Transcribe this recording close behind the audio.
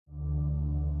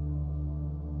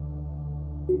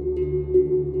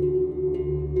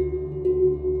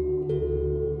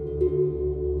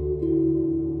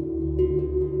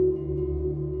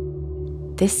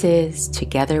This is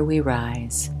Together We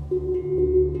Rise,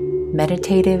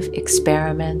 meditative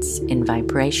experiments in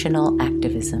vibrational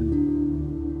activism.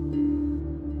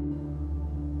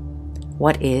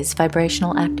 What is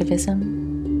vibrational activism?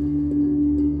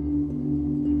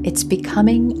 It's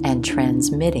becoming and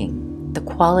transmitting the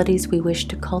qualities we wish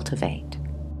to cultivate.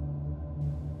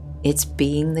 It's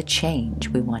being the change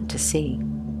we want to see.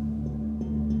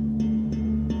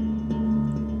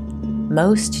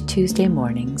 Most Tuesday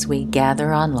mornings we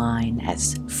gather online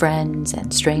as friends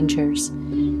and strangers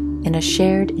in a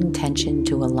shared intention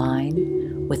to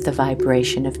align with the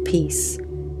vibration of peace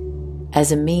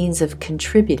as a means of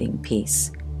contributing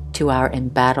peace to our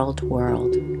embattled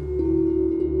world.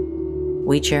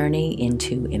 We journey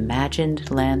into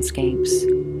imagined landscapes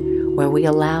where we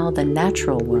allow the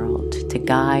natural world to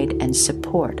guide and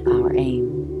support our aim.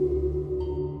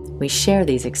 We share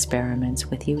these experiments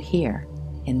with you here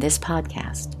in this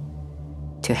podcast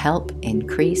to help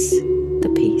increase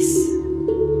the peace.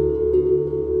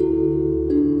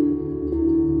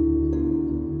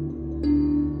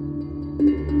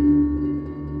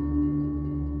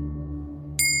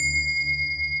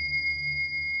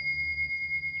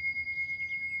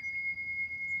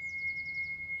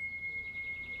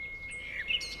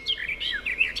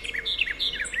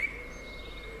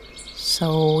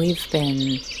 So we've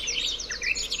been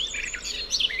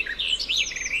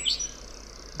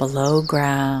below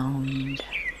ground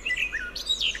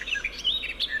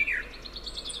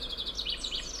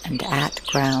and at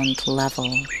ground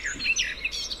level.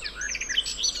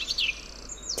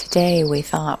 Today we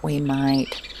thought we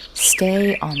might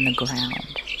stay on the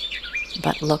ground,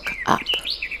 but look up.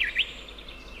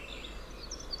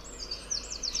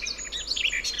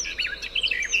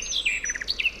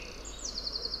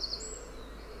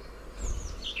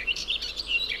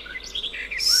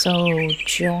 So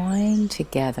join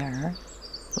together.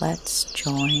 Let's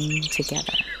join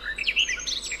together.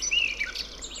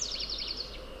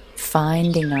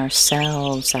 Finding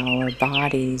ourselves, our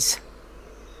bodies,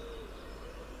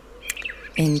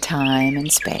 in time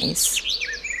and space.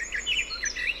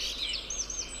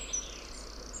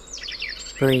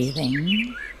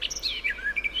 Breathing.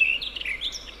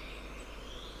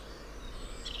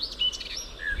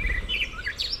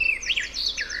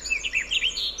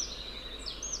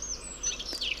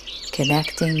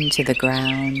 Connecting to the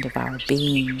ground of our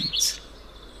beings.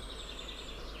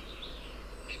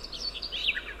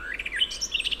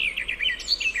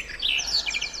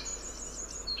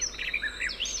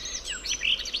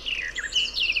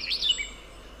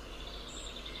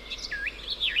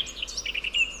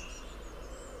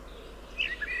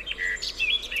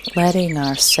 Letting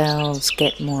ourselves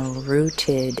get more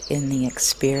rooted in the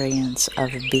experience of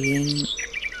being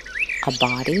a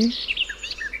body.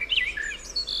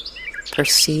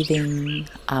 Perceiving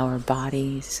our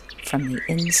bodies from the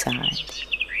inside.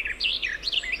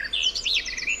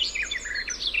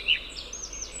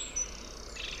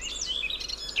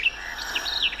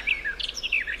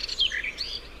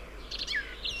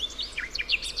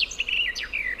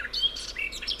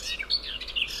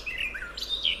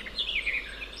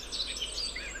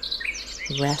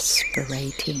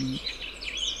 Respirating.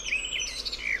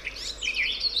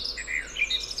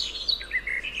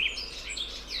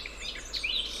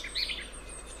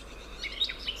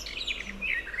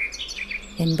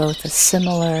 In both a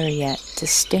similar yet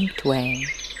distinct way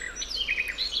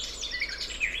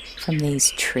from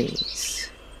these trees.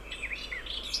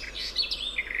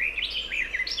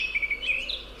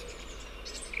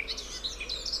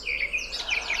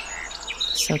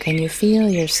 So can you feel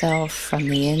yourself from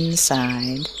the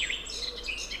inside,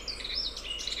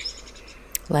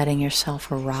 letting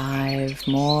yourself arrive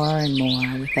more and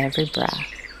more with every breath?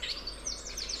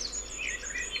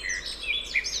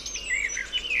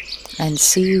 And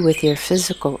see with your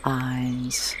physical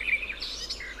eyes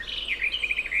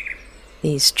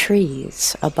these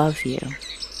trees above you,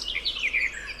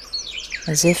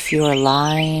 as if you're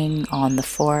lying on the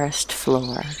forest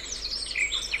floor,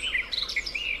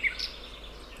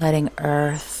 letting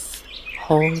earth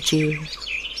hold you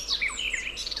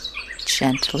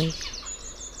gently.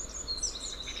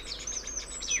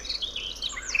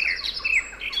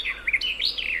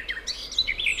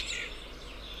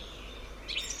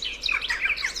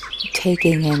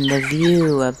 Taking in the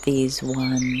view of these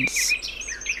ones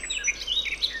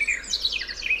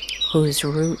whose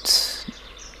roots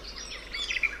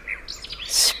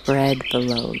spread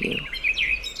below you.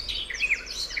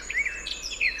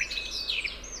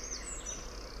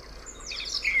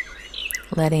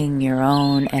 letting your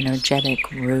own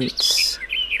energetic roots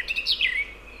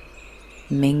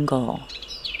mingle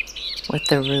with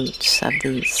the roots of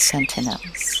these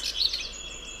sentinels,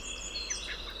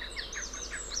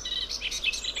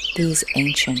 these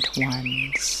ancient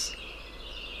ones.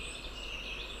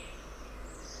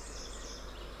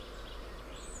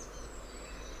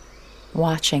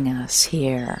 Watching us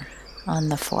here on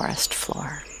the forest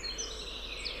floor.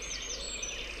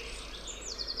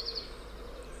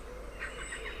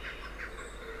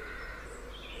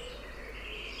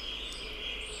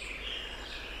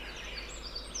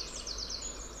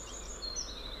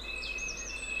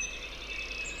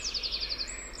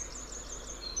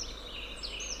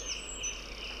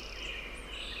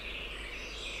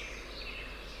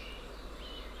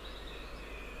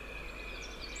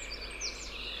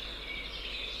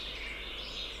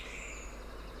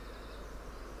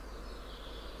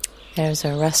 There's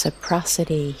a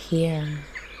reciprocity here.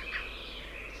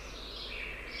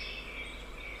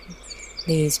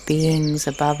 These beings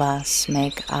above us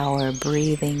make our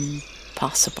breathing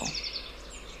possible.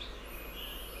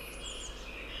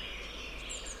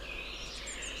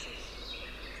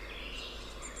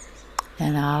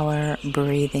 And our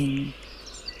breathing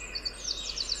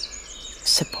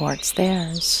supports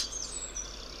theirs.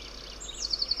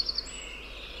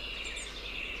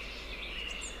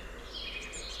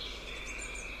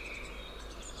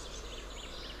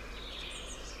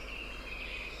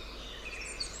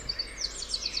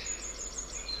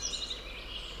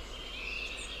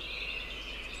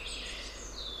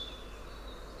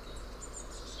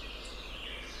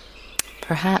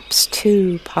 Perhaps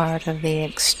too, part of the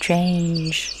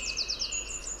exchange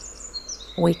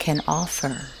we can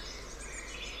offer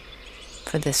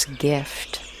for this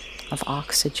gift of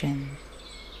oxygen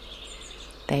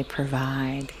they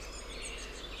provide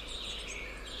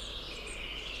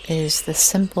is the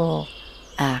simple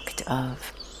act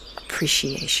of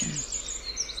appreciation.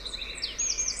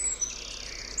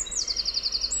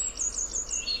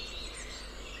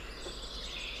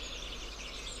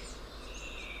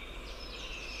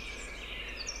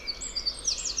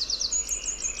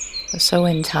 So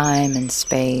in time and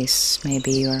space,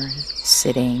 maybe you're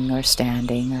sitting or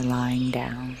standing or lying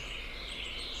down.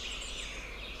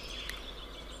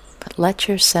 But let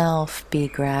yourself be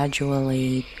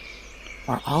gradually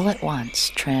or all at once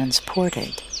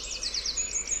transported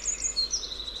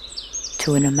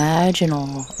to an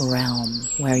imaginal realm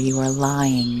where you are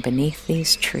lying beneath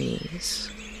these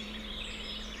trees.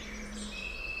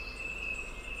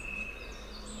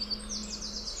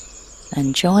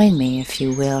 And join me, if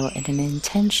you will, in an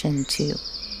intention to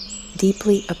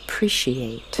deeply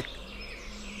appreciate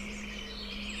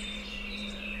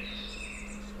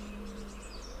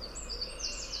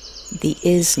the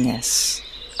isness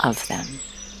of them,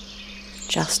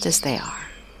 just as they are.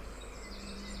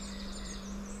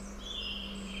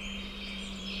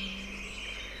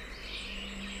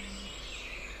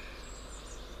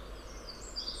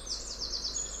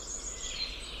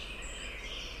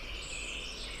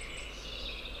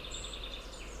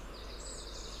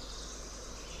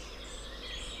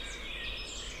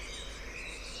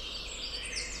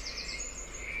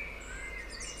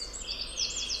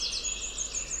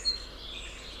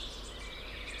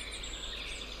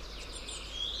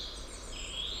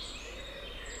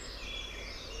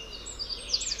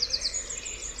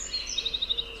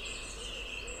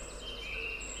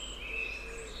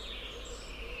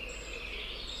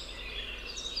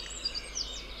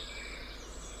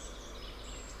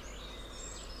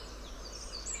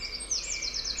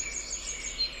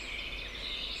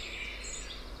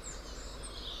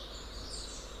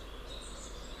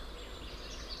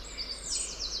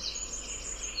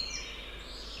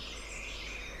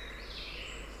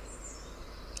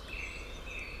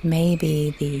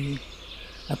 Maybe the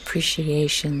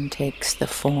appreciation takes the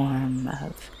form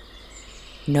of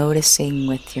noticing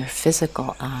with your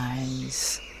physical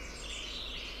eyes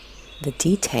the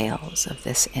details of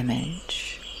this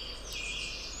image.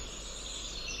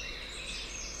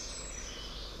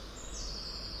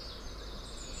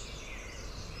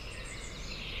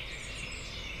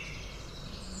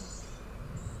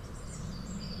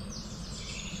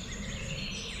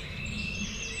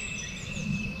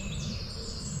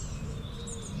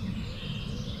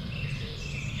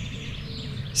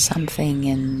 Something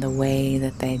in the way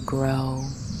that they grow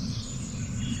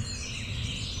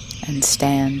and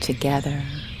stand together.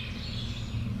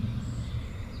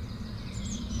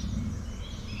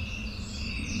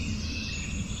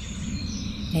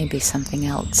 Maybe something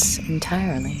else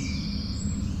entirely.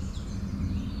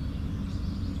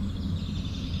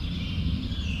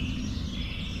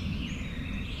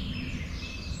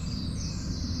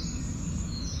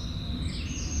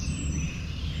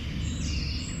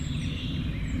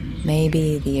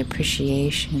 Maybe the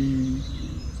appreciation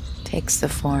takes the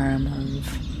form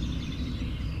of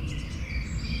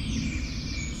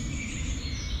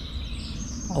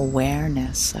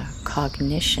awareness, a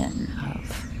cognition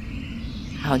of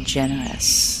how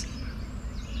generous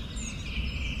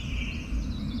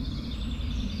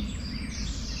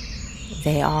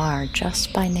they are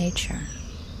just by nature.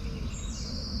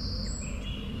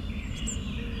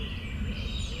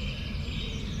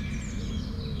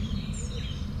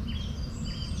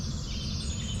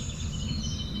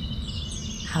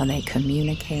 How they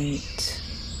communicate,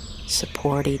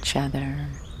 support each other,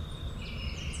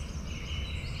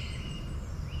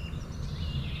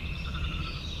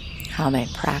 how they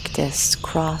practice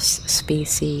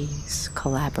cross-species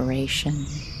collaboration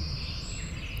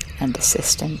and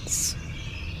assistance,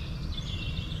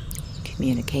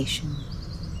 communication.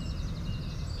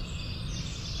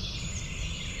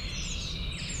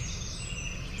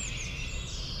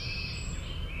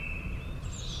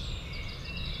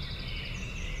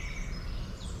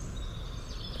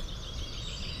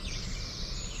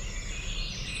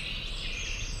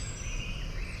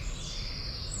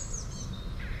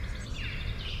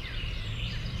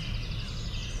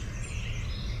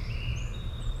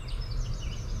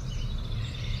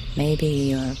 Maybe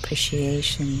your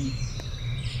appreciation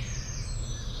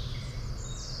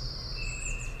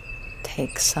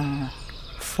takes a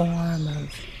form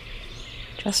of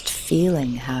just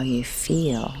feeling how you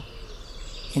feel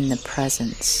in the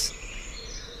presence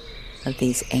of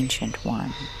these ancient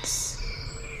ones.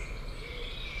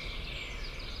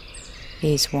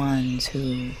 These ones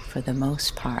who, for the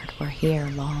most part, were here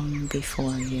long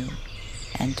before you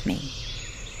and me.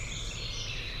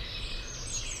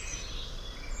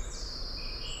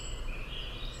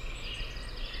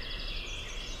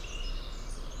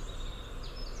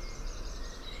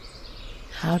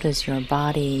 How does your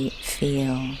body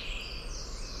feel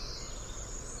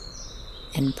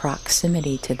in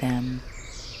proximity to them,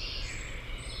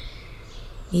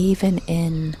 even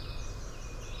in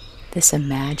this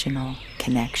imaginal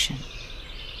connection?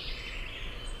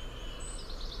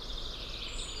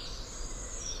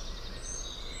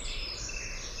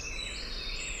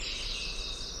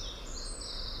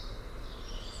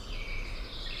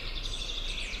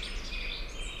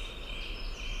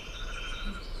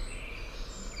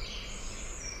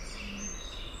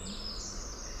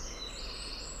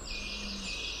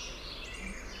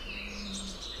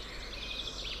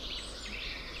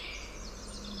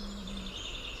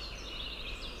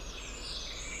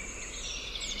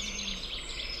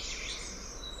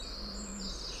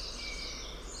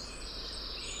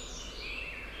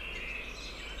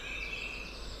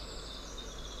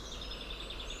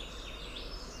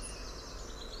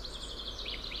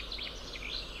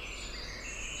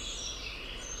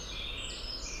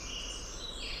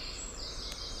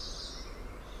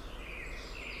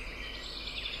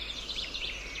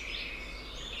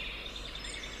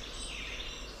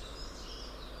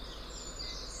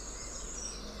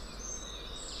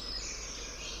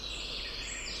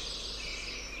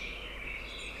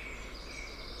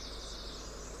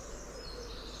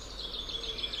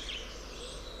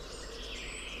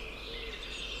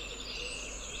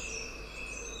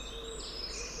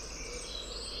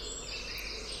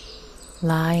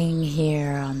 Lying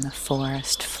here on the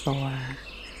forest floor,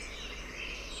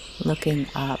 looking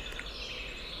up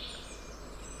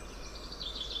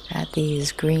at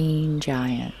these green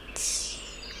giants.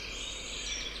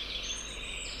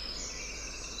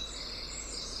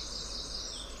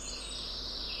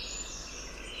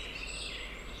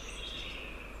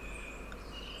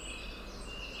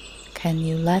 Can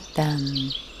you let them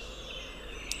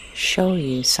show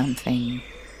you something?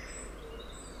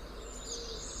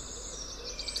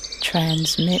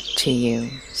 Transmit to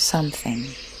you something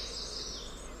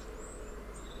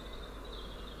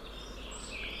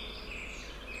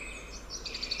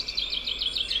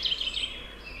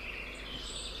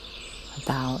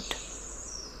about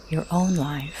your own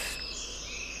life.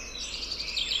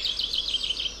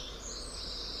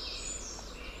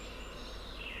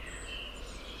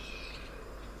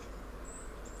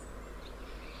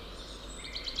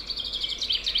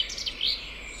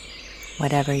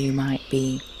 Whatever you might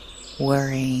be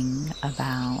worrying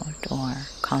about or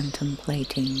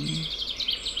contemplating,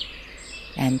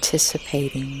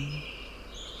 anticipating,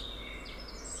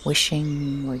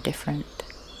 wishing were different.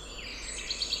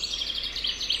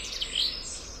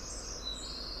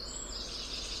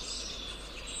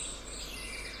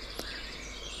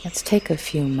 Let's take a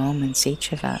few moments,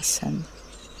 each of us, and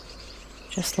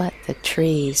just let the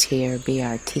trees here be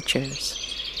our teachers.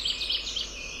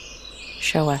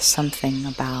 Show us something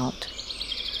about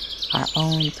our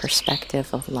own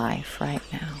perspective of life right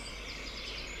now.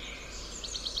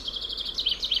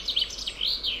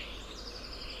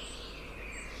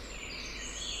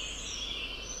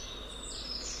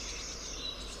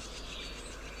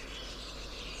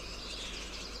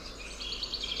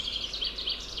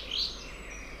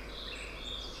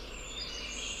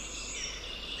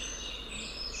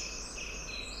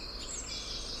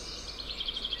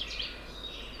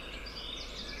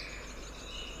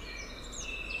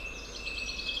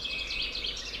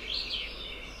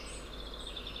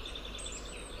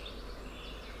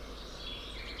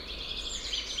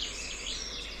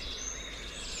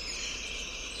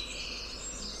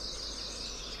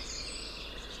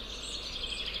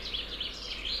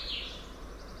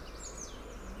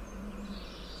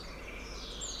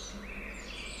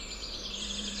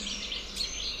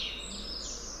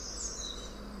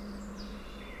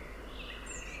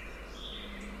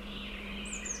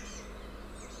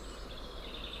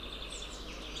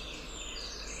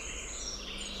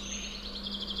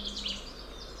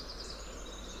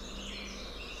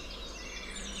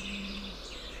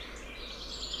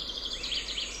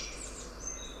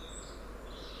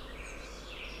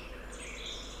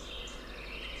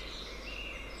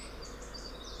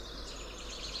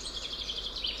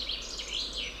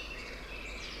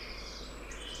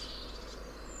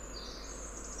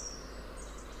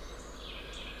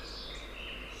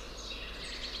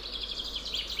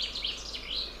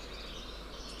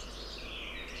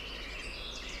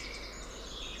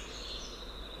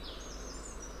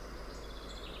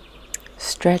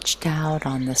 Stretched out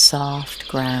on the soft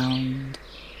ground,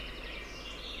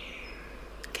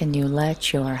 can you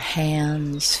let your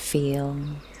hands feel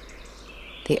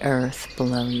the earth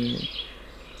below you?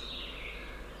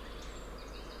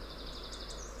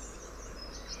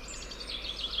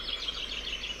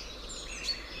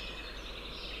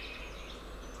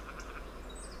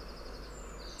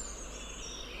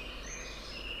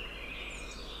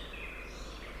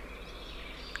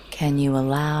 Can you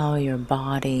allow your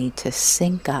body to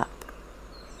sync up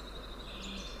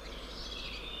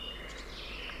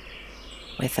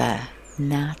with a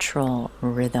natural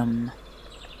rhythm?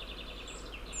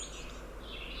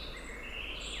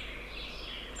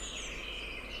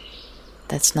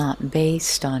 That's not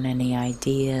based on any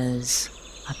ideas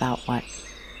about what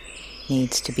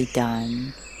needs to be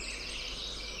done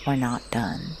or not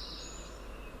done.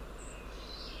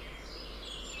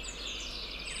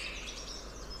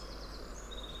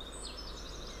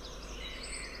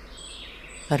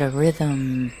 But a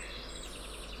rhythm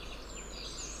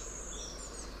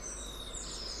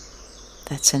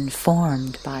that's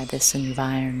informed by this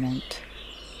environment.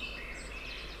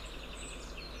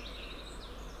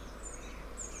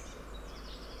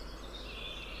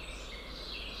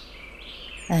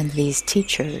 And these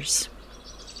teachers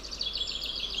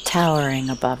towering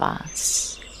above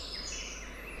us.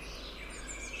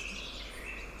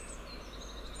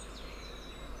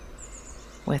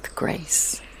 With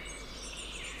grace.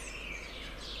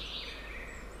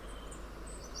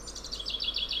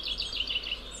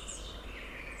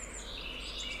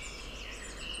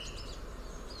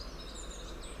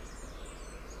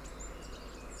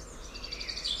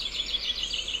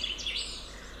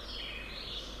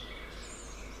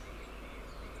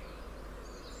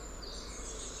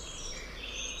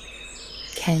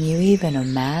 Can you even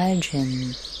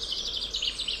imagine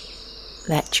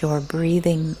that you're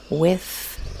breathing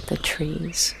with the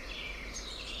trees?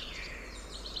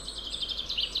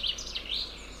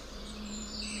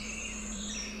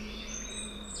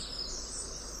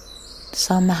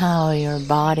 Somehow your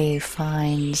body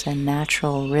finds a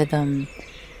natural rhythm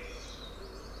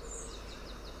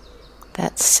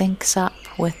that syncs up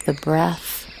with the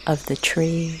breath of the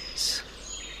trees.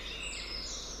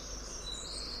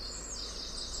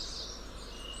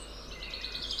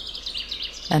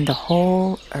 And the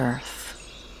whole earth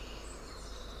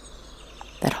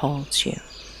that holds you.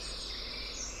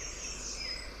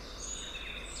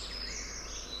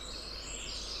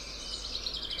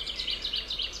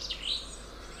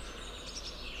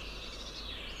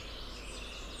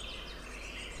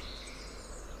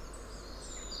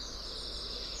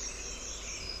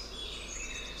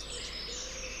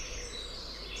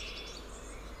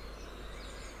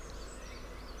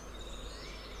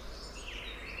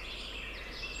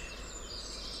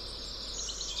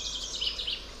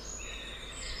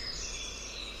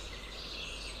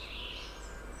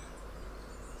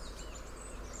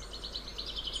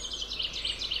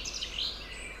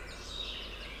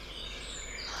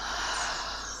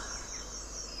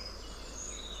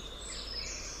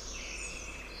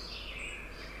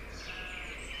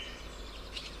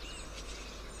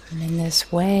 And in this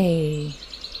way,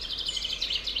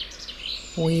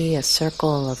 we, a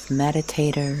circle of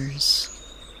meditators,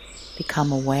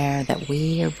 become aware that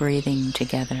we are breathing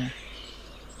together.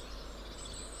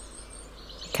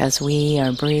 Because we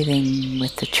are breathing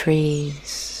with the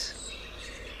trees.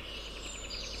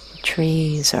 The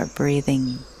trees are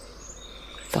breathing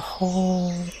with the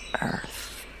whole earth.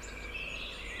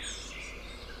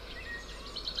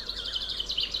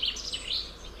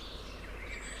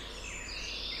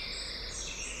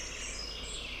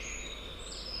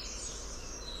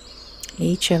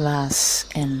 Each of us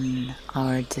in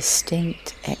our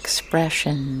distinct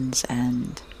expressions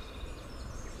and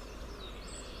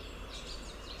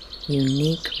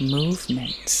unique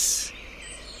movements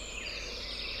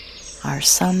are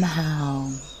somehow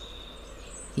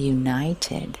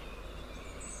united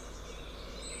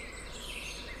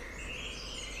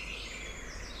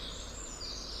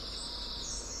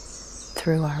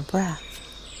through our breath.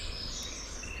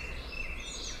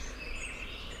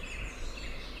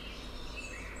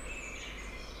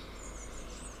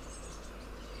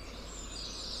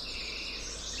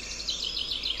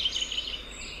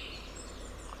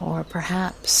 Or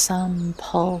perhaps some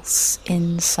pulse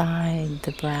inside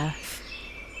the breath.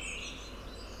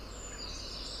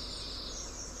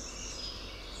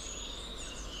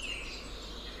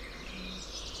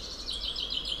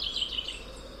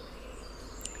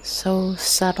 So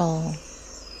subtle.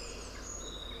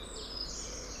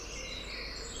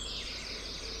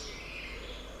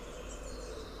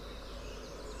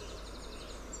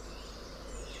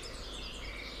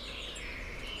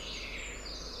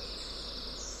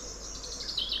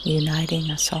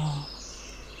 Uniting us all.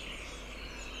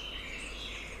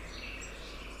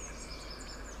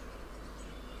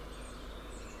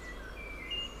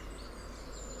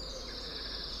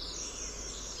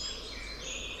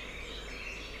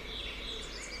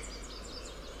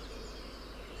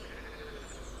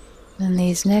 In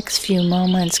these next few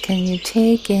moments, can you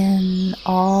take in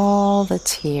all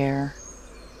that's here?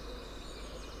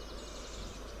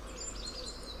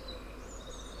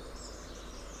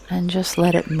 And just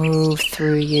let it move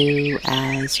through you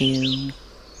as you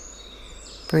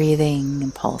breathing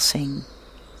and pulsing.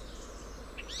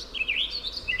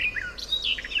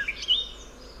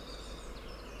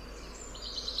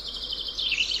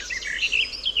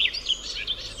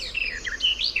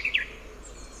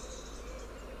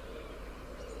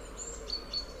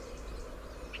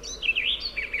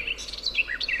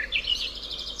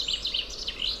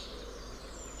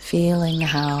 Feeling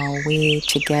how we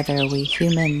together, we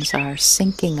humans, are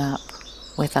syncing up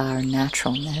with our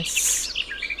naturalness.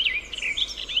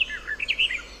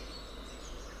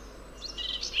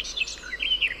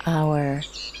 Our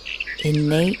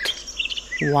innate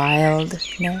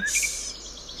wildness.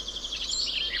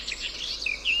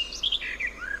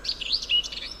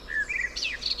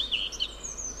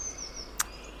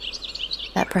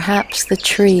 That perhaps the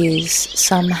trees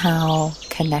somehow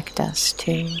connect us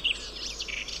to.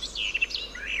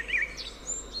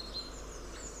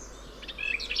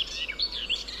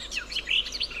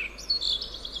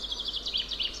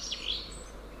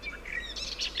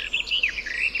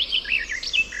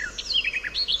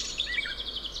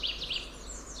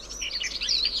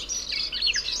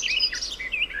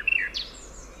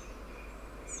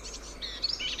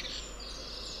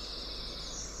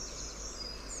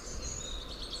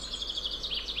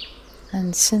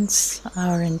 And since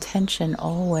our intention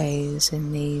always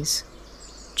in these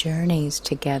journeys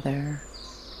together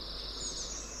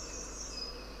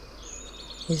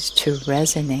is to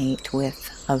resonate with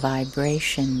a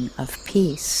vibration of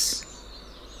peace,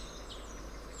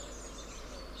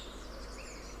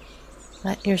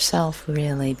 let yourself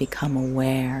really become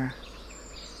aware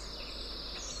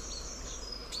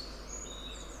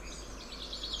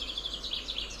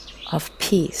of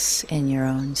peace in your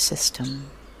own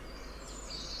system.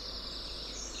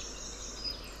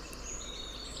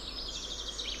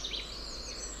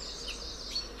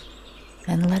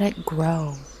 And let it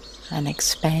grow and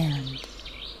expand.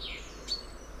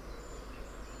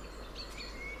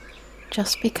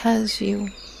 Just because you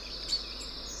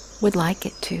would like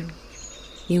it to,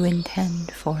 you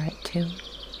intend for it to.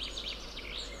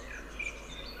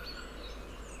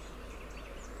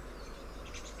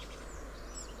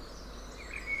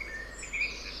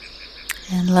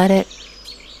 And let it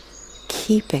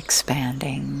keep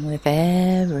expanding with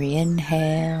every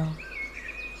inhale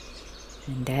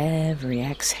and every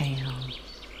exhale.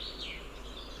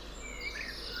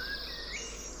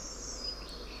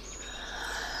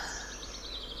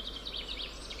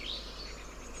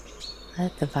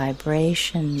 Let the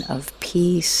vibration of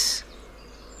peace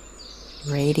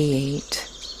radiate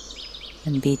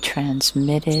and be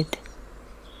transmitted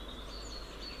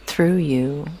through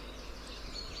you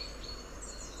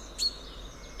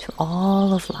to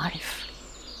all of life.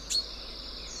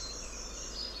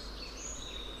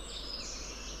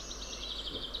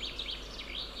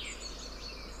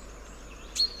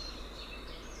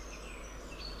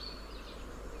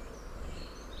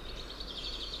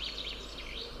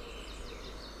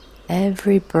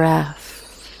 Every breath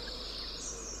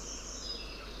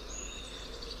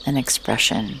an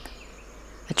expression,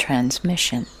 a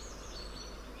transmission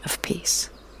of peace.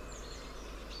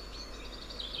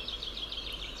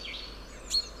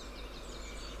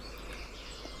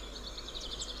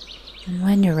 And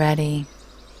when you're ready,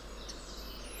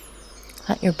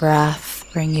 let your breath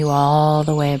bring you all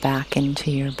the way back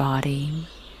into your body,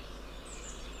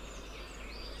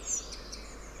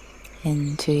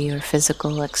 into your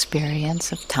physical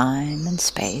experience of time and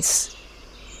space.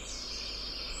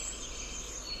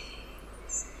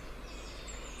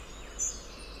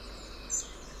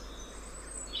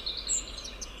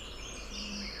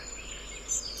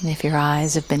 And if your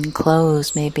eyes have been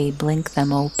closed, maybe blink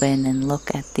them open and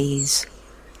look at these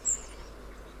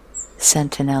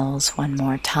sentinels one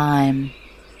more time.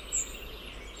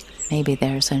 Maybe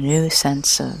there's a new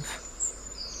sense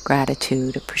of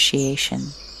gratitude, appreciation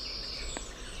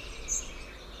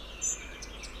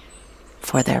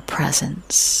for their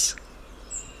presence.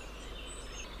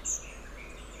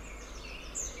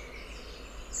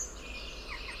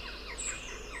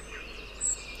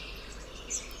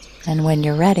 And when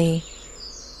you're ready,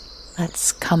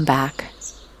 let's come back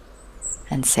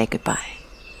and say goodbye.